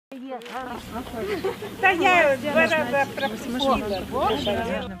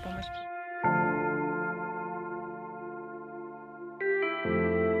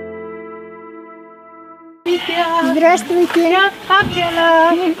Здравствуйте. Как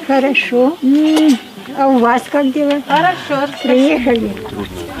дела? Хорошо. А у вас как дела? Хорошо. Приехали.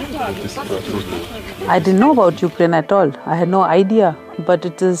 I didn't know about Ukraine at all. I had no idea. But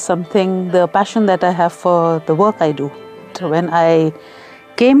it is something, the passion that I have for the work I do. So when I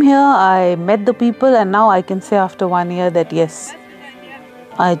came here, I met the people, and now I can say after 1 year that yes,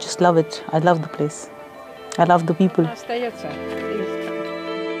 I just love it. I love the place. I love the people.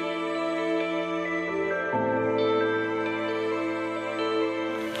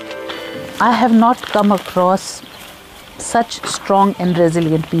 I have not come across such strong and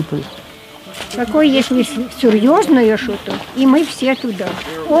resilient people. Такое, если серьезное что-то, и мы все туда.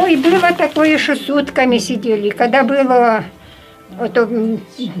 Ой, было такое, что сутками сидели. Когда было вот, в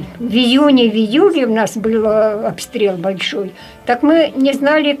июле у нас был обстрел большой, так мы не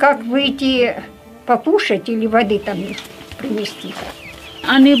знали, как выйти покушать или воды там принести.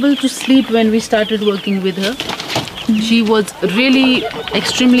 Unable to sleep when we started working with her. She was really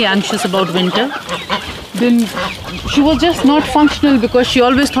extremely anxious about winter. Then she was just not functional because she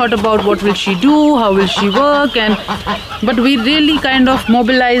always thought about what will she do, how will she work, but we really kind of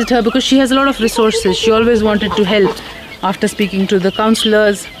mobilized her because she has a lot of resources. She always wanted to help. After speaking to the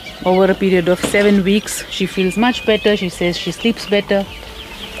counselors over a period of 7 weeks, she feels much better. She says she sleeps better.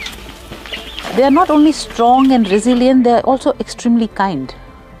 They are not only strong and resilient, they are also extremely kind.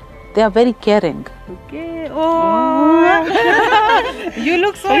 They are very caring. Okay. Oh, you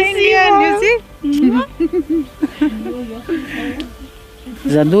look so Indian, you see?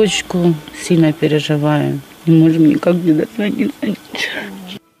 За дочку сильно переживаем. Не можем никак не дозвониться.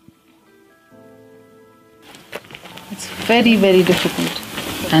 It's very, very difficult.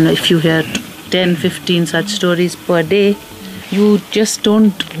 And if you hear 10, 15 such stories per day, you just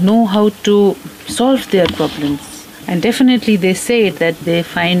don't know how to solve their problems. And definitely they say that they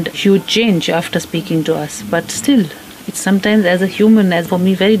find huge change after speaking to us. But still, it's sometimes as a human, as for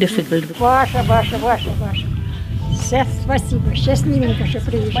me, very difficult. Ваша. Все, спасибо. Счастливенько, что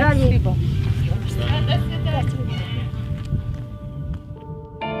приезжали. Спасибо.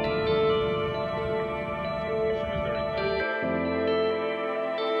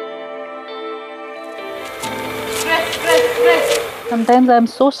 Sometimes I'm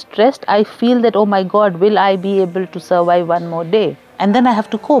so stressed, I feel that, oh my God, will I be able to survive one more day? And then I have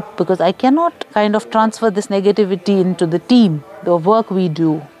to cope because I cannot kind of transfer this negativity into the team, the work we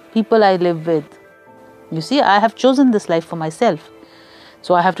do, people I live with. You see, I have chosen this life for myself.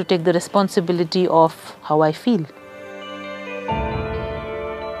 So I have to take the responsibility of how I feel.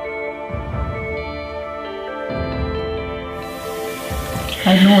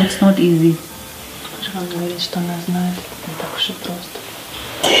 I know it's not easy.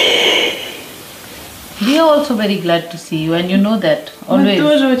 We are also very glad to see you, and you know that always. Мы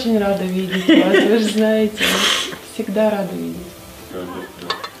тоже очень рады видеть вас, вы же знаете, всегда рады видеть.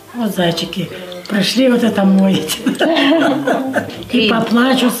 Вот зайчики, пришли вот это моете. И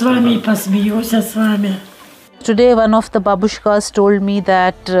поплачу с вами, и посмеюсь с вами. Today one of the babushkas told me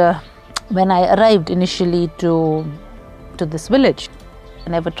that when I arrived initially to this village, I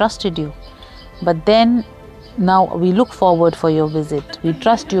never trusted you. But then, now we look forward for your visit. We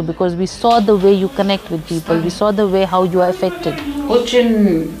trust you because we saw the way you connect with people. We saw the way how you are affected.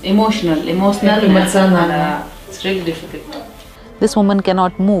 Очень emotional. It's really difficult. This woman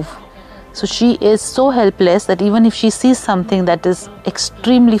cannot move. So she is so helpless that even if she sees something that is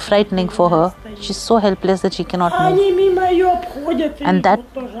extremely frightening for her, she's so helpless that she cannot move. And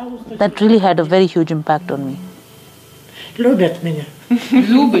that really had a very huge impact on me. Любят меня.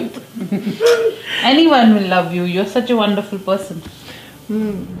 Любит. Anyone will love you. You're such a wonderful person.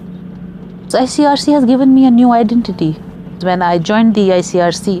 So ICRC has given me a new identity. When I joined the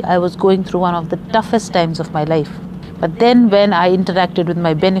ICRC, I was going through one of the toughest times of my life. But then when I interacted with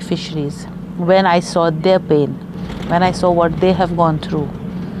my beneficiaries, when I saw their pain, when I saw what they have gone through,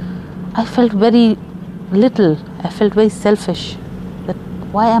 I felt very little. I felt very selfish. That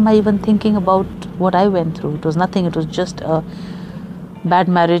why am I even thinking about what I went through? It was nothing. It was just a bad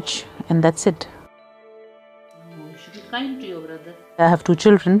marriage, and that's it. You should be kind to your brother. I have 2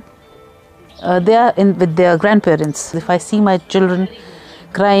 children. They are with their grandparents. If I see my children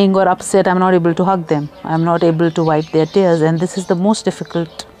crying or upset, I'm not able to hug them. I'm not able to wipe their tears, and this is the most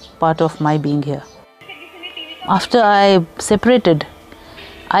difficult part of my being here. After I separated,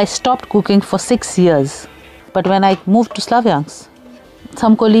 I stopped cooking for 6 years. But when I moved to Sloviansk,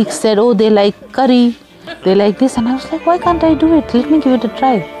 some colleagues said, oh, they like curry, They like this, and I was like, why can't I do it? Let me give it a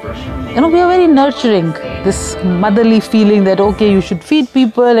try. You know, we are very nurturing. This motherly feeling that, okay, you should feed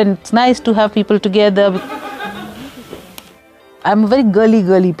people and it's nice to have people together. I'm a very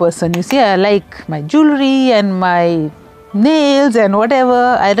girly person. You see, I like my jewelry and my nails and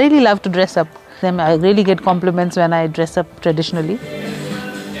whatever. I really love to dress up. I really get compliments when I dress up traditionally.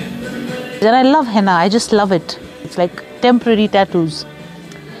 And I love henna. I just love it. It's like temporary tattoos.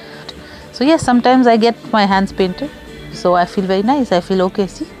 So yes, sometimes I get my hands painted. So I feel very nice. I feel okay.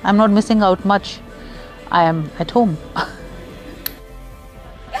 See, I'm not missing out much. I am at home.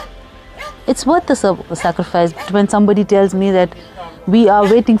 It's worth the sacrifice when somebody tells me that we are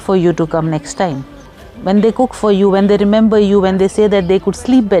waiting for you to come next time. When they cook for you, when they remember you, when they say that they could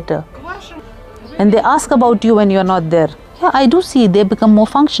sleep better. And they ask about you when you're not there. Yeah, I do see they become more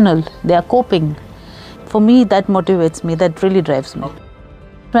functional. They are coping. For me, that motivates me. That really drives me.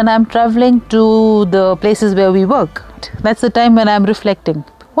 When I'm traveling to the places where we work, that's the time when I'm reflecting.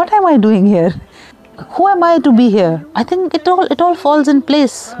 What am I doing here? Who am I to be here? I think it all falls in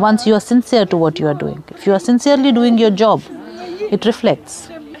place once you are sincere to what you are doing. If you are sincerely doing your job, it reflects.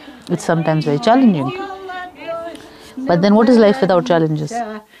 It's sometimes very challenging. But then what is life without challenges?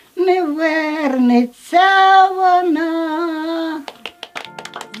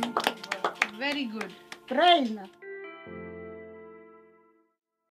 Very good.